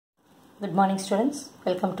Good morning students,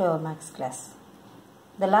 welcome to our maths class.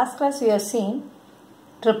 The last class we have seen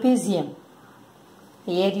trapezium,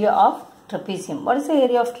 the area of trapezium. What is the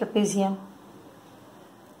area of trapezium?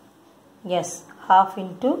 Yes, half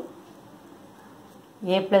into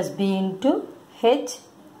a plus b into h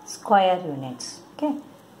square units. Okay,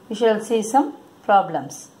 we shall see some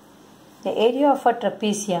problems. The area of a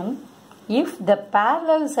trapezium, if the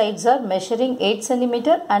parallel sides are measuring 8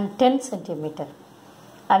 cm and 10 cm.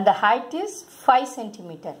 And the height is 5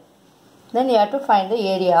 cm. Then you have to find the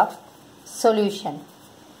area of solution.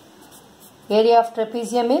 Area of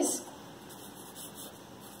trapezium is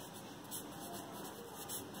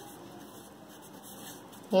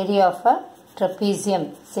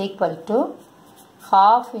equal to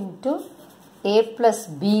half into a plus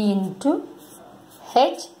b into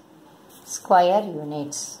h square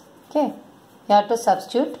units. Okay, you have to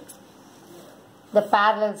substitute the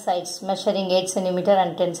parallel sides measuring 8 cm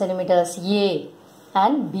and 10 cm as A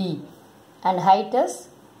and B, and height is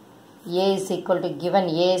A is equal to 8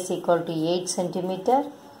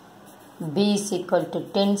 cm, B is equal to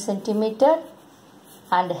 10 cm,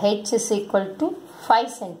 and H is equal to 5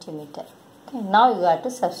 cm. Okay, now you have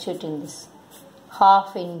to substitute in this.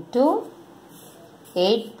 Half into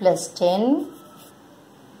 8 plus 10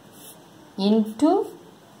 into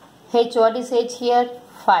H. What is H here?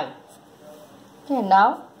 5. Okay,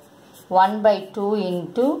 now 1 by 2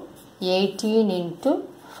 into 18 into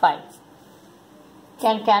 5.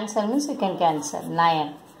 Can cancel means you can cancel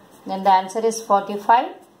 9. Then the answer is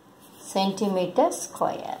 45 centimeter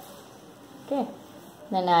square. Okay,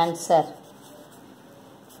 then answer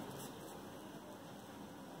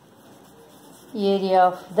area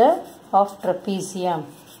of trapezium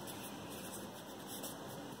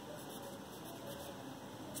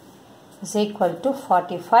is equal to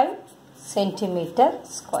 45 centimeter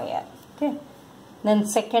square. Okay, then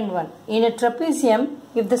second one, in a trapezium,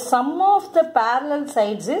 if the sum of the parallel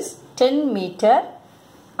sides is 10 meter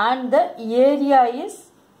and the area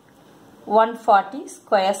is 140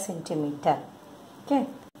 square centimeter, okay,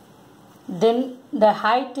 then the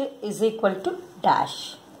height is equal to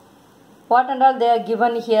dash. What and all they are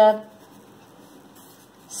given here?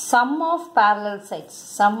 Sum of parallel sides.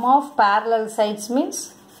 Sum of parallel sides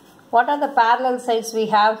means, what are the parallel sides we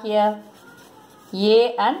have here?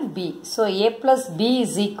 A and B. So A plus B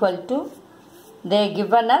is equal to, they are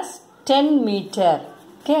given us 10 meter.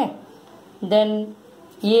 Okay. Then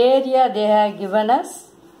area they have given us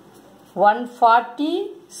 140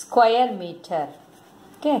 square meter.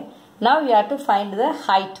 Okay. Now we have to find the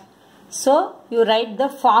height. So you write the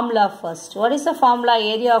formula first. What is the formula?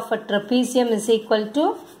 Area of a trapezium is equal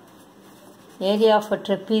to, area of a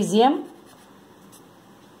trapezium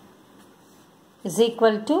is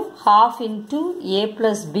equal to half into a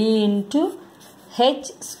plus b into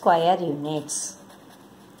h square units.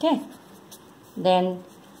 Okay. Then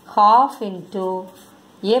half into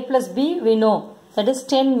a plus b we know, that is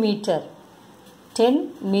 10 meter.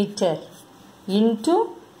 10 meter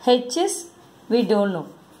into h is we don't know.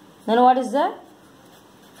 Then what is the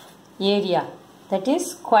area? That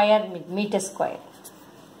is square meter square.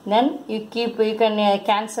 Then you can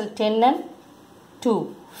cancel 10 and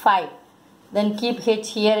 2, 5. Then keep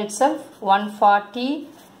h here itself, 140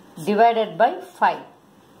 divided by 5.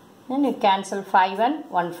 Then you cancel 5 and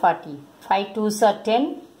 140. 5 2s are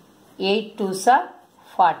 10, 8 2s are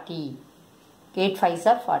 40. 8 5s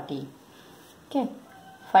are 40. Okay.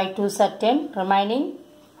 5 2s are 10, remaining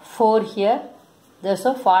 4 here. There's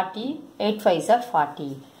a 40, 8 5s are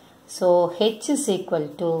 40. So h is equal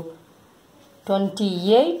to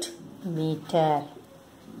 28 meter.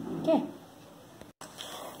 Okay.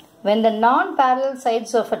 When the non-parallel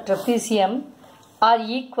sides of a trapezium are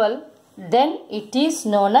equal, then it is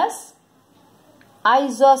known as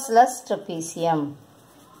isosceles trapezium.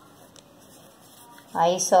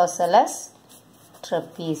 Isosceles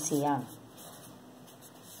trapezium.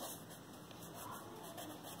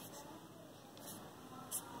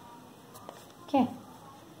 Okay.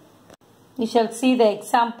 You shall see the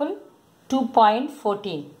example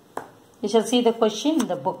 2.14. You shall see the question in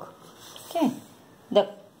the book. Okay. The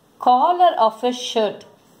collar of a shirt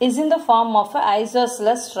is in the form of an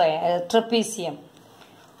isosceles trapezium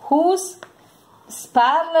whose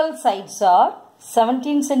parallel sides are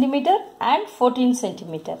 17 cm and 14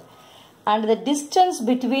 cm and the distance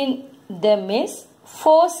between them is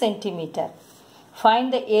 4 cm.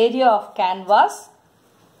 Find the area of canvas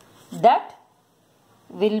that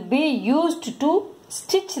will be used to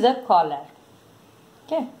stitch the collar.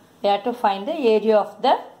 Okay, we have to find the area of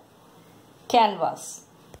the canvas.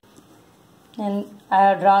 And I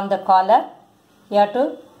have drawn the collar. You have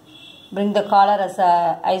to bring the collar as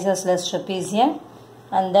a isosceles trapezium,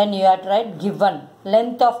 and then you have to write given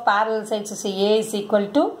length of parallel sides is A is equal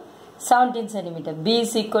to 17 centimeter, B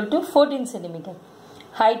is equal to 14 centimeter,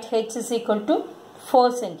 height H is equal to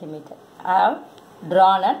 4 centimeter. I have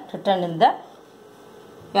drawn and written in the,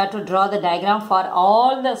 you have to draw the diagram for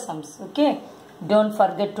all the sums. Okay, don't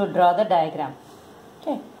forget to draw the diagram.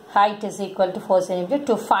 Okay, height is equal to 4 centimeter.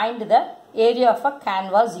 To find the area of a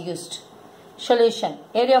canvas used. Solution,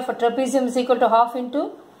 area of a trapezium is equal to half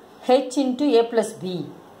into H into A plus B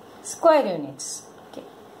square units. Okay,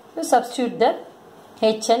 you substitute the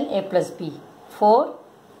H and A plus B. 4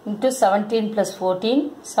 into 17 plus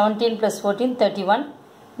 14, 17 plus 14, 31.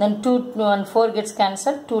 Then 2 and 4 gets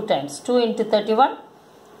cancelled 2 times. 2 into 31,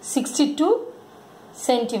 62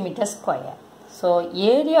 centimeter square. So,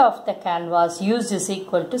 area of the canvas used is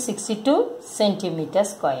equal to 62 centimeter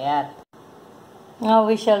square. Now,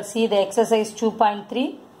 we shall see the exercise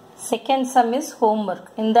 2.3. Second sum is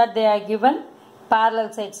homework. In that they are given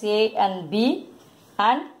parallel sides A and B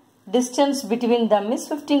and distance between them is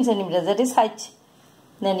 15 centimeters, that is H.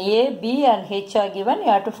 Then A, B and H are given.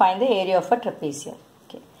 You have to find the area of a trapezium.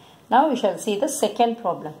 Okay. Now we shall see the second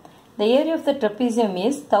problem. The area of the trapezium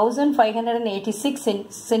is 1586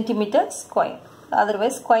 centimeter square,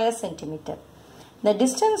 otherwise square centimeter. The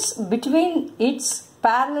distance between its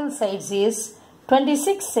parallel sides is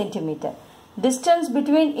 26 centimeter. Distance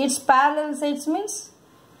between its parallel sides means,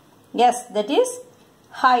 yes, that is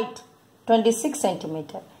height 26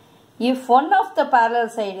 centimeter. If one of the parallel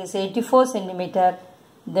side is 84 centimeter,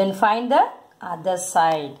 then find the other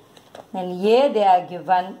side. Then A they are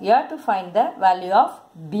given, you have to find the value of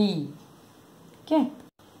B. Okay.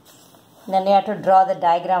 Then you have to draw the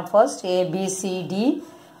diagram first. A, B, C, D.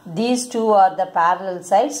 These two are the parallel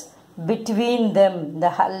sides. Between them, the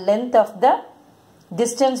length of the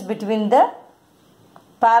distance between the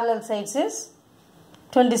parallel sides is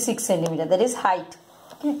 26 centimeter, that is height.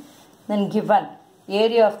 Okay. Then given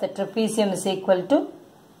area of the trapezium is equal to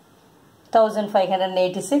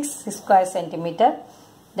 1586 square centimeter.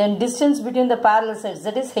 Then distance between the parallel sides,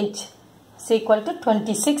 that is H, is equal to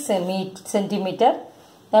 26 centimeter.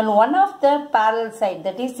 Then one of the parallel side,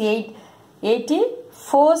 that is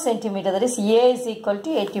 84 centimeter, that is A is equal to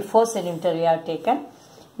 84 centimeter we have taken.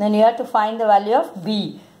 Then you have to find the value of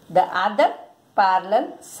B, the other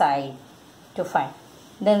parallel side to find.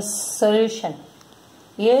 Then solution,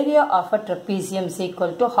 area of a trapezium is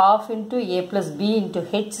equal to half into A plus B into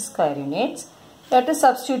H square units. You have to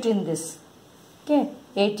substitute in this. Okay,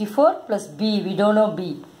 84 plus B, we don't know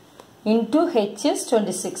B, into H is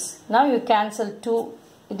 26. Now you cancel 2,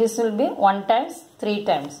 this will be 1 times, 3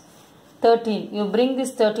 times. 13, you bring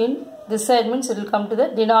this 13, this side means it will come to the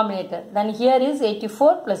denominator. Then here is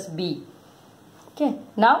 84 plus B. Okay,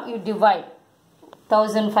 now you divide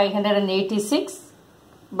 1586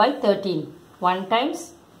 by 13. 1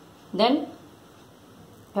 times, then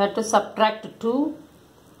you have to subtract 2,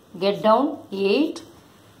 get down 8,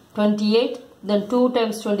 28, then 2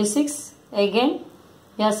 times 26, again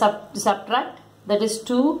you have subtract, that is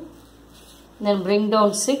 2, then bring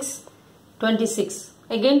down 6, 26,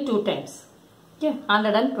 again 2 times, okay,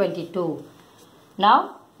 122.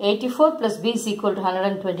 Now 84 plus B is equal to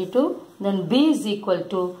 122, then B is equal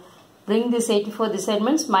to, bring this 84 this side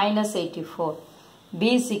means minus 84.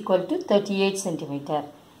 B is equal to 38 centimeter.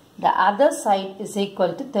 The other side is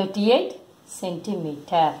equal to 38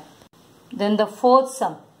 centimeter. Then the fourth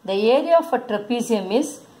sum. The area of a trapezium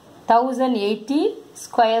is 1080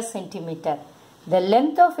 square centimeter. The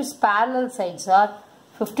length of its parallel sides are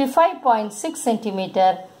 55.6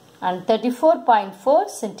 centimeter and 34.4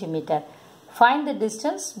 centimeter. Find the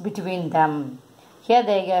distance between them. Here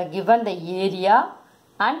they are given the area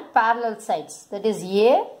and parallel sides, that is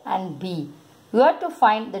A and B. You have to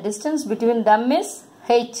find the distance between them is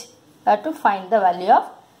H. You have to find the value of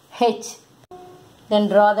H. Then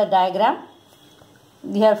draw the diagram.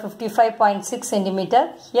 Here 55.6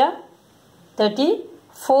 centimeter. Here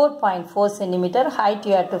 34.4 centimeter. Height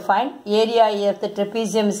you have to find. Area of the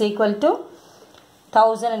trapezium is equal to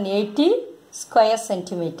 1080 square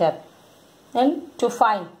centimeter. Then to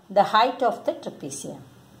find the height of the trapezium.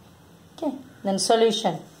 Okay. Then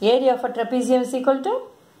solution. Area of a trapezium is equal to,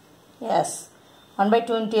 yes, 1 by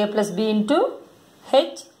 2 into A plus B into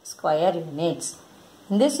H square units.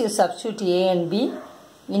 In this you substitute A and B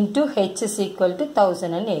into H is equal to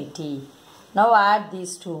 1080. Now add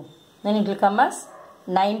these two. Then it will come as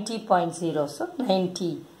 90.0. So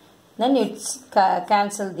 90. Then it's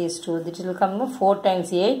cancel these two. It will come to 4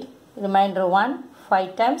 times 8. Remainder 1.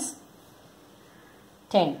 5 times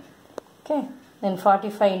 10. Okay. Then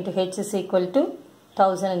 45 into H is equal to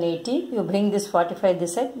 1080. You bring this 45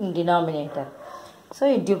 this side in denominator. So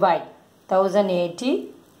you divide 1080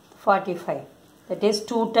 45. That is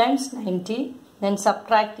 2 times 90. Then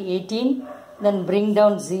subtract 18. Then bring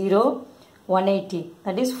down 0. 180.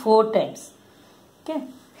 That is 4 times. Okay.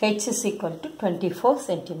 H is equal to 24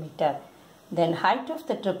 centimeter. Then height of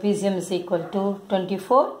the trapezium is equal to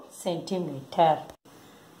 24 centimeter.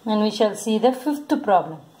 And we shall see the fifth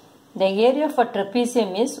problem. The area for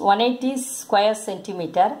trapezium is 180 square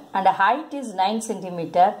centimeter and the height is 9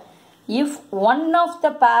 centimeter if one of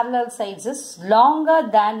the parallel sides is longer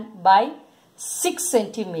than by 6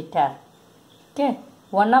 centimeter. Okay,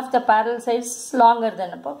 one of the parallel sides is longer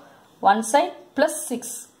than about one side plus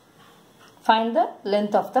 6. Find the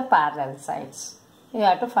length of the parallel sides. You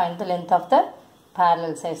have to find the length of the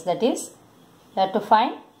parallel sides. That is, you have to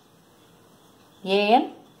find A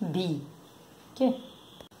and B. Okay.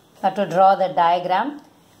 You have to draw the diagram.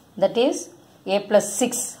 That is A plus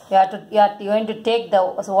 6. You are going to take the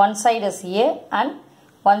one side as A and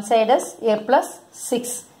one side as A plus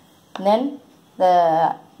 6. Then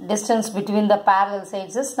the distance between the parallel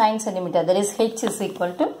sides is 9 centimeter. That is H is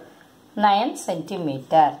equal to 9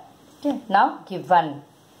 centimeter. Okay. Now given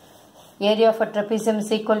area of a trapezium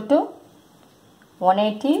is equal to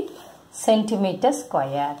 180 centimeter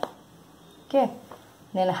square. Okay.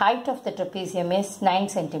 Then height of the trapezium is 9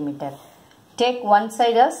 centimeter. Take one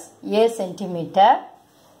side as A centimeter.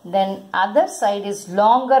 Then other side is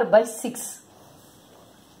longer by 6.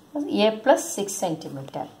 A plus 6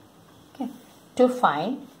 centimeter. Okay. To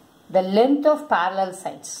find the length of parallel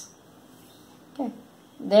sides. Okay.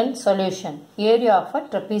 Then solution. Area of a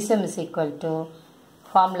trapezium is equal to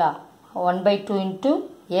formula 1 by 2 into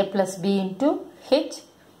A plus B into H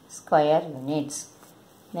square units.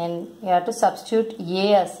 Then you have to substitute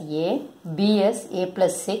A as A, B as A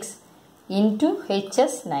plus 6 into H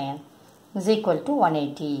as 9 is equal to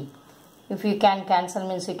 180. If you can cancel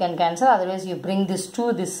means you can cancel, otherwise you bring this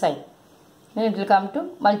 2 this side. Then it will come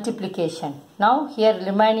to multiplication. Now here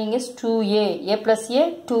remaining is 2A, A plus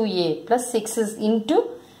A, 2A plus 6 is into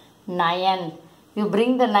 9. You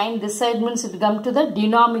bring the 9 this side means it will come to the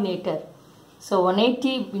denominator. So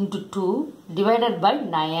 180 into 2 divided by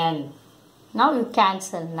 9. Now you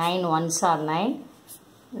cancel. 9 ones are 9,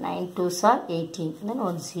 9 twos are 18, then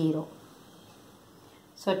 1 0.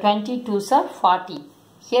 So 20 twos are 40.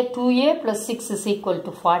 Here 2A plus 6 is equal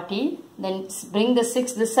to 40. Then bring the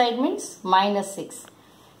 6 this side means minus 6.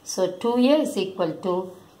 So 2A is equal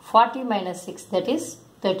to 40 minus 6, that is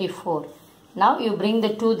 34. Now you bring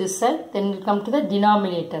the 2 this side, then you come to the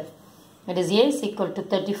denominator. That is A is equal to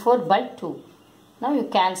 34 by 2. Now you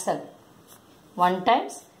cancel. 1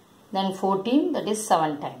 times. Then 14, that is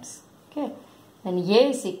 7 times. Okay. Then A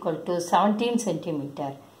is equal to 17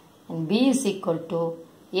 centimeter. And B is equal to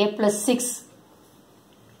A plus 6.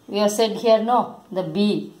 We have said here no. The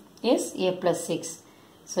B is A plus 6.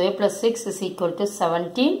 So A plus 6 is equal to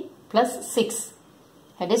 17 plus 6.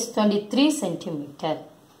 That is 23 centimeter.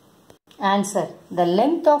 Answer. The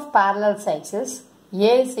length of parallel sides is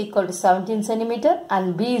A is equal to 17 centimeter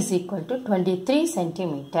and B is equal to 23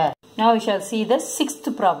 centimeter. Now we shall see the sixth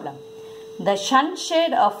problem. The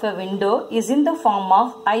sunshade of a window is in the form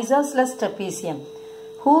of isosceles trapezium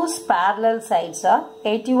whose parallel sides are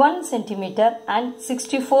 81 centimeter and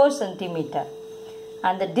 64 centimeter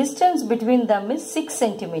and the distance between them is 6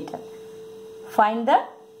 centimeter. Find the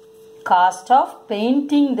cost of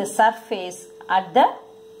painting the surface at the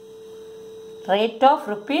rate of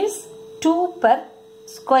rupees 2 per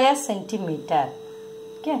square centimeter.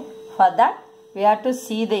 Okay. For that we have to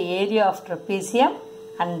see the area of trapezium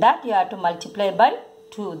and that you have to multiply by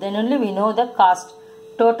 2. Then only we know the cost,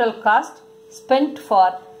 total cost spent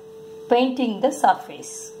for painting the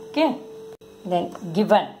surface. Okay. Then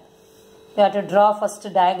given, you have to draw first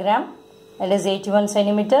diagram. It is 81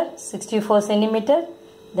 centimeter, 64 centimeter.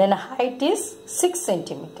 Then height is 6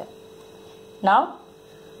 centimeter. Now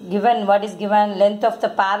given, what is given? Length of the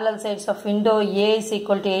parallel sides of window A is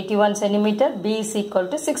equal to 81 centimeter, B is equal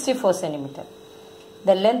to 64 centimeter.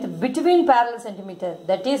 The length between parallel centimeter,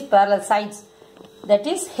 that is parallel sides, that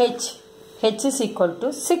is H. H is equal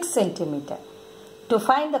to 6 centimeter. To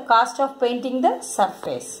find the cost of painting the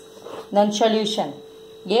surface. Then solution.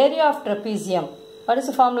 Area of trapezium. What is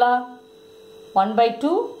the formula? 1 by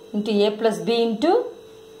 2 into A plus B into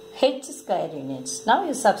H square units. Now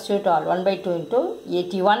you substitute all. 1 by 2 into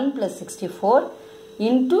 81 plus 64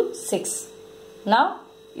 into 6. Now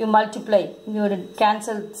you multiply. You will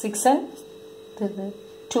cancel 6 and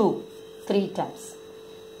 2 3 times.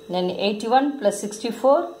 Then 81 plus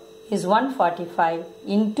 64 is 145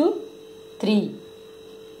 into 3.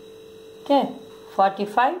 Okay.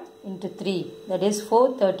 45 into 3, that is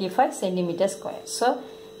 435 centimeter square. So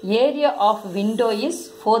area of window is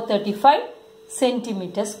 435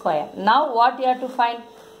 centimeter square. Now what you have to find?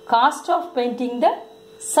 Cost of painting the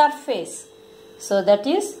surface. So that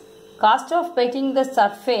is cost of painting the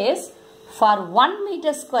surface for 1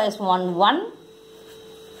 meter square is for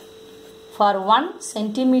 1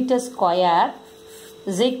 centimeter square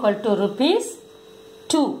is equal to rupees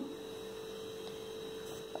 2.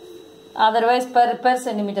 Otherwise per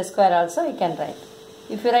centimeter square also you can write.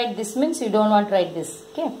 If you write this means you don't want to write this.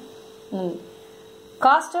 Okay.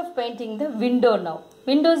 Cost of painting the window now.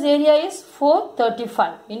 Window's area is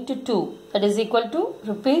 435 into 2, that is equal to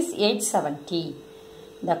rupees 870.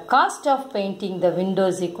 The cost of painting the window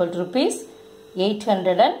is equal to rupees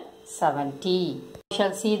 870. We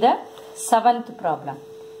shall see the 7th problem.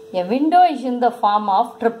 A window is in the form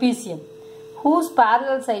of trapezium whose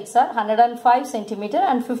parallel sides are 105 centimeter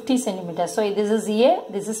and 50 centimeter. So this is A,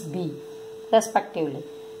 this is B respectively.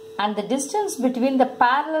 And the distance between the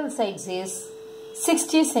parallel sides is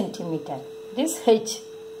 60 centimeter. This H.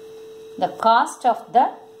 The cost of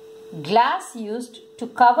the glass used to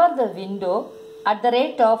cover the window at the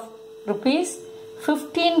rate of rupees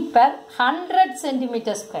 15 per 100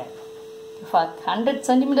 centimeter square. For 100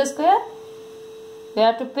 centimeter square, we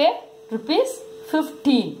have to pay rupees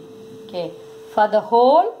 15. Okay. For the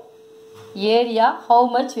whole area, how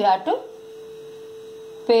much we have to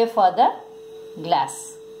pay for the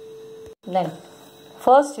glass? Then,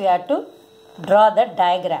 first we have to draw the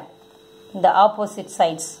diagram. The opposite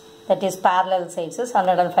sides, that is parallel sides is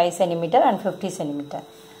 105 centimeter and 50 centimeter.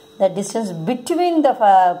 The distance between the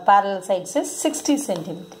parallel sides is 60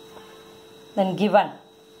 centimeter. Then given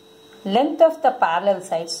length of the parallel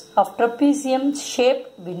sides of trapezium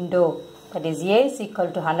shaped window, that is A is equal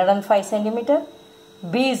to 105 centimeter,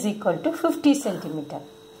 B is equal to 50 centimeter.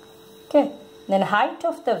 Okay. Then height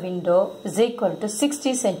of the window is equal to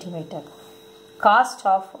 60 centimeter. Cost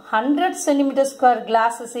of 100 centimeter square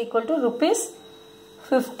glass is equal to rupees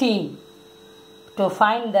 15. To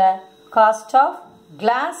find the cost of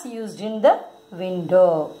glass used in the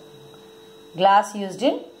window. Glass used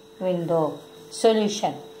in window.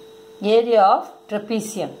 Solution. Area of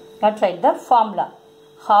trapezium. Let's write the formula.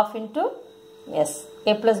 Half into S.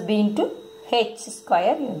 A plus B into H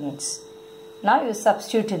square units. Now you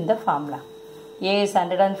substitute in the formula. A is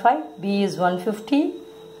 105, B is 150,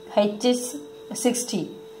 H is 60.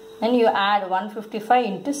 Then you add 155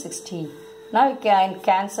 into 60. Now you can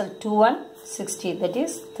cancel 2 and 60, that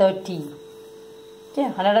is 30. Okay,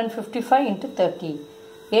 155 into 30.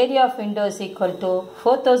 Area of window is equal to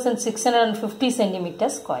 4650 centimeter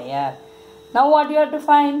square. Now what you have to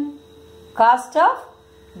find? Cost of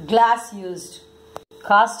glass used.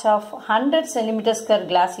 Cost of 100 centimeter square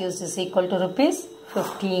glass used is equal to rupees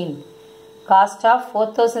 15. Cost of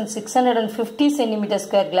 4650 centimeter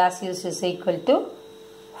square glass used is equal to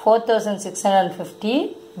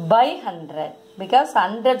 4650 by 100. Because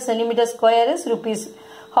 100 centimeter square is rupees.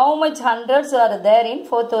 How much hundreds are there in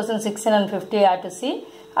 4650 you have to see.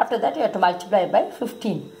 After that you have to multiply by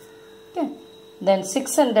 15. Okay. Then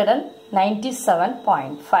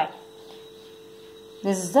 697.5.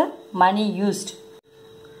 This is the money used.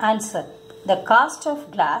 Answer. The cost of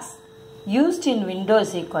glass used in window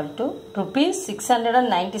is equal to rupees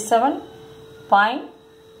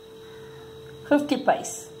 697.50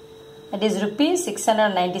 pice. That is rupees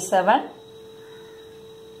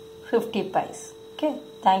 697.50 pice. Okay.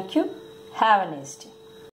 Thank you. Have a nice day.